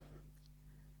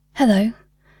Hello,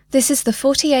 this is the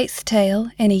 48th tale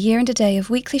in a year and a day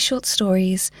of weekly short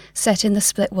stories set in the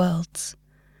split worlds.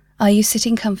 Are you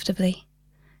sitting comfortably?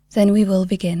 Then we will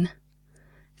begin.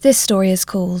 This story is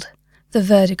called The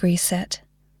Verdigris Set.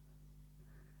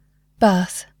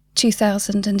 Bath,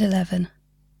 2011.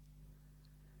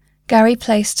 Gary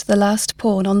placed the last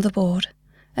pawn on the board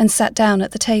and sat down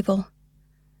at the table.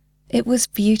 It was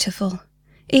beautiful,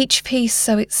 each piece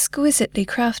so exquisitely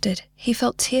crafted he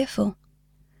felt tearful.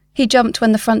 He jumped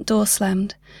when the front door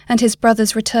slammed, and his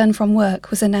brother's return from work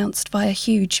was announced by a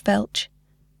huge belch.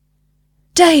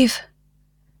 "Dave!"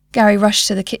 Gary rushed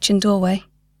to the kitchen doorway.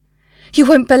 "You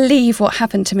won't believe what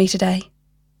happened to me today."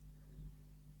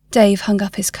 Dave hung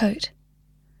up his coat.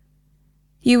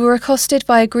 "You were accosted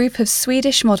by a group of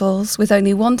Swedish models with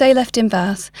only one day left in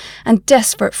Bath and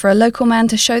desperate for a local man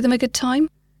to show them a good time?"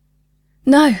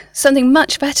 "No, something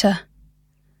much better."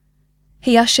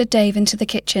 He ushered Dave into the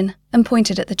kitchen and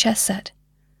pointed at the chess set.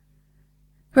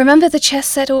 "Remember the chess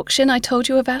set auction I told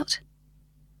you about?"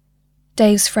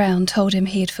 Dave's frown told him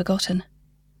he had forgotten.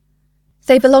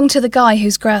 "They belong to the guy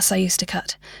whose grass I used to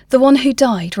cut, the one who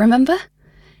died, remember?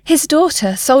 His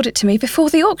daughter sold it to me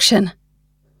before the auction."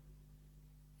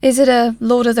 "Is it a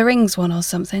Lord of the Rings one or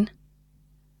something?"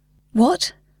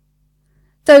 "What?"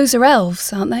 "Those are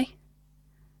elves, aren't they?"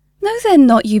 "No, they're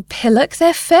not, you pillock,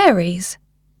 they're fairies."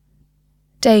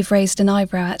 Dave raised an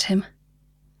eyebrow at him.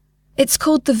 "It's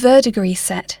called the Verdigris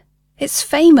Set. It's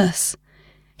famous.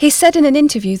 He said in an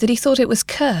interview that he thought it was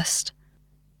cursed."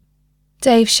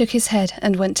 Dave shook his head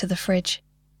and went to the fridge.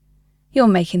 "You're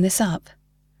making this up."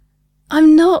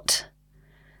 "I'm not.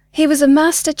 He was a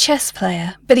master chess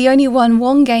player, but he only won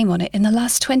one game on it in the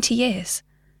last 20 years.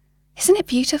 Isn't it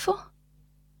beautiful?"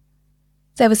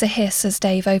 There was a hiss as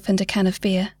Dave opened a can of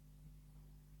beer.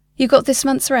 "You got this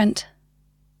month's rent?"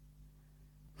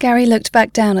 Gary looked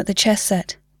back down at the chess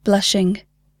set, blushing.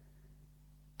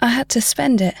 "I had to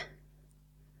spend it."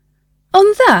 "On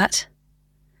that?"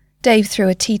 Dave threw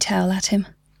a tea towel at him.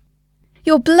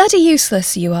 "You're bloody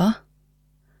useless, you are."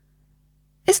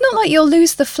 "It's not like you'll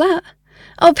lose the flat.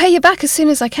 I'll pay you back as soon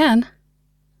as I can."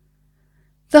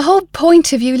 "The whole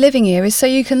point of you living here is so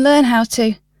you can learn how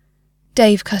to—"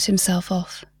 Dave cut himself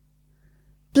off.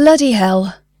 "Bloody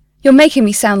hell, you're making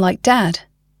me sound like Dad.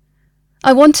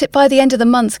 I want it by the end of the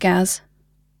month, Gaz."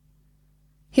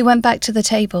 He went back to the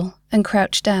table and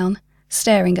crouched down,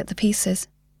 staring at the pieces.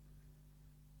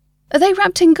 "Are they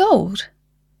wrapped in gold?"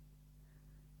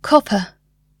 "Copper,"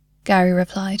 Gary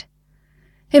replied.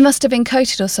 "It must have been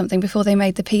coated or something before they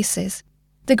made the pieces.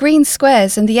 The green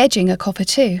squares and the edging are copper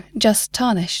too, just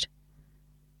tarnished."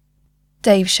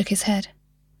 Dave shook his head.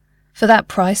 "For that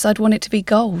price, I'd want it to be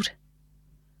gold."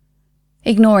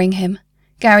 Ignoring him,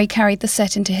 Gary carried the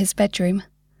set into his bedroom.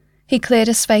 He cleared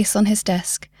a space on his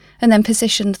desk and then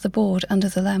positioned the board under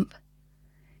the lamp.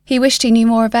 He wished he knew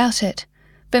more about it,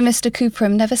 but Mr.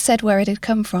 Coopram never said where it had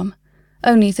come from,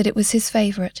 only that it was his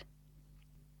favourite.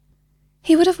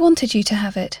 "He would have wanted you to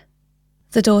have it,"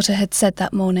 the daughter had said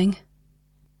that morning.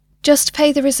 "Just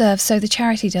pay the reserve so the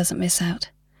charity doesn't miss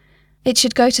out. It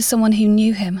should go to someone who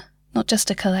knew him, not just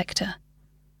a collector."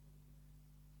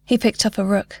 He picked up a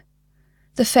rook.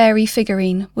 The fairy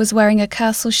figurine was wearing a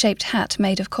castle-shaped hat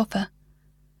made of copper.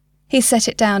 He set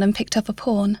it down and picked up a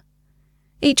pawn.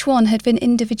 Each one had been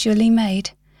individually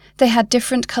made. They had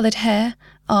different coloured hair,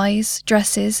 eyes,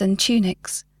 dresses, and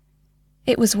tunics.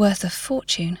 It was worth a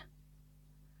fortune.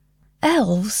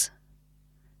 "Elves?"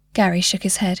 Gary shook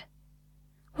his head.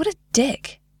 "What a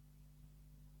dick."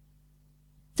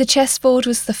 The chessboard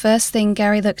was the first thing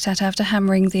Gary looked at after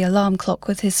hammering the alarm clock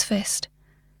with his fist.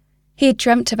 He had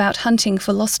dreamt about hunting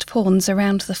for lost pawns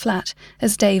around the flat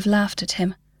as Dave laughed at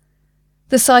him.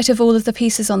 The sight of all of the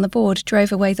pieces on the board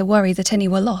drove away the worry that any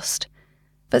were lost,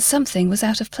 but something was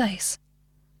out of place.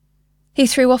 He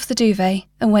threw off the duvet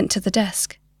and went to the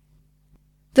desk.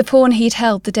 The pawn he'd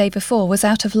held the day before was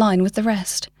out of line with the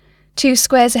rest, 2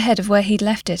 squares ahead of where he'd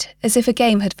left it, as if a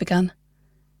game had begun.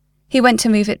 He went to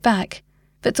move it back,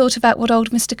 but thought about what old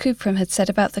Mr. Coopram had said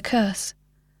about the curse.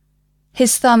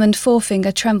 His thumb and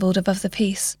forefinger trembled above the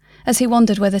piece, as he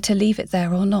wondered whether to leave it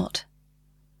there or not.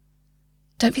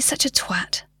 "Don't be such a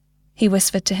twat," he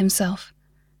whispered to himself.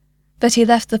 But he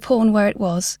left the pawn where it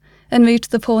was, and moved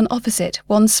the pawn opposite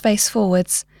 1 space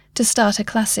forwards to start a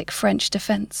classic French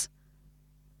defence.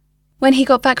 When he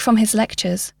got back from his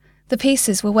lectures, the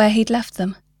pieces were where he'd left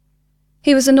them.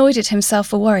 He was annoyed at himself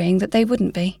for worrying that they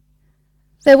wouldn't be.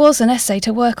 There was an essay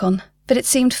to work on, but it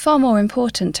seemed far more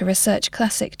important to research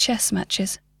classic chess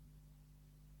matches.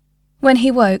 When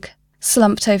he woke,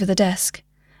 slumped over the desk,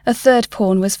 a 3rd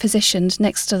pawn was positioned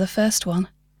next to the first one.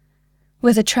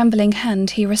 With a trembling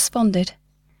hand he responded,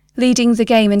 leading the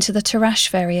game into the Tarrasch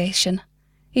variation,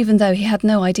 even though he had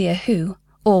no idea who,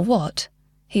 or what,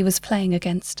 he was playing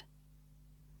against.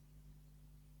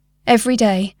 Every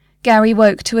day, Gary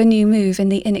woke to a new move in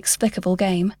the inexplicable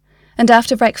game, and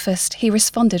after breakfast he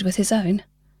responded with his own.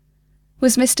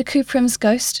 Was Mr. Coupram's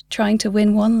ghost trying to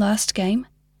win one last game?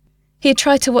 He had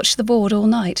tried to watch the board all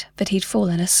night, but he'd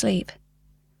fallen asleep.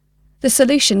 The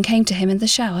solution came to him in the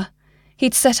shower.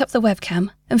 He'd set up the webcam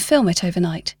and film it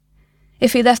overnight.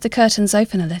 If he left the curtains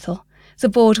open a little, the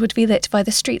board would be lit by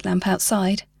the street lamp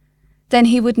outside. Then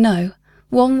he would know,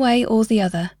 one way or the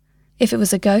other, if it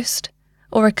was a ghost,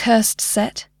 or a cursed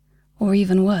set, or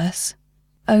even worse,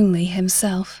 only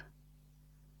himself.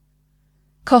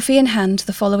 Coffee in hand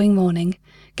the following morning,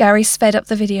 Gary sped up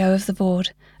the video of the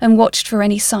board and watched for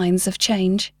any signs of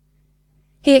change.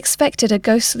 He expected a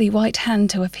ghostly white hand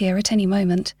to appear at any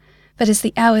moment, but as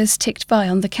the hours ticked by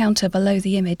on the counter below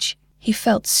the image, he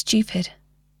felt stupid.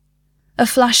 A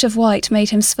flash of white made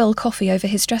him spill coffee over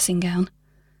his dressing gown.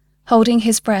 Holding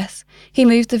his breath, he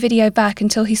moved the video back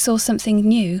until he saw something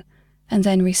new, and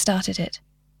then restarted it.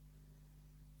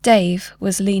 Dave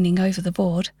was leaning over the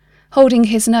board, holding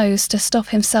his nose to stop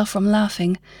himself from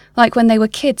laughing, like when they were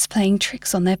kids playing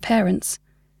tricks on their parents.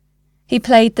 He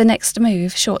played the next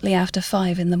move shortly after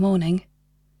 5 in the morning.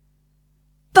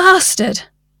 "Bastard!"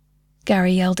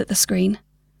 Gary yelled at the screen,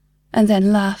 and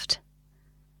then laughed.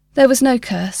 There was no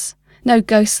curse, no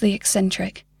ghostly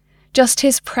eccentric, just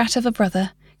his prat of a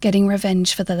brother getting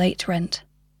revenge for the late rent.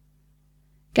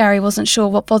 Gary wasn't sure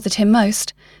what bothered him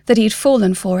most, that he'd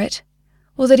fallen for it,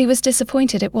 or that he was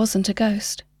disappointed it wasn't a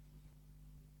ghost.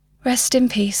 "Rest in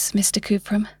peace, Mr.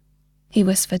 Coupram," he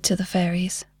whispered to the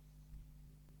fairies.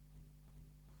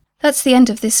 That's the end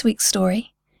of this week's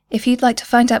story. If you'd like to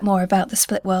find out more about the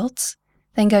Split Worlds,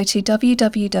 then go to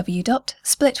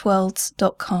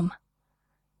www.splitworlds.com.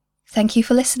 Thank you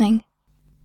for listening.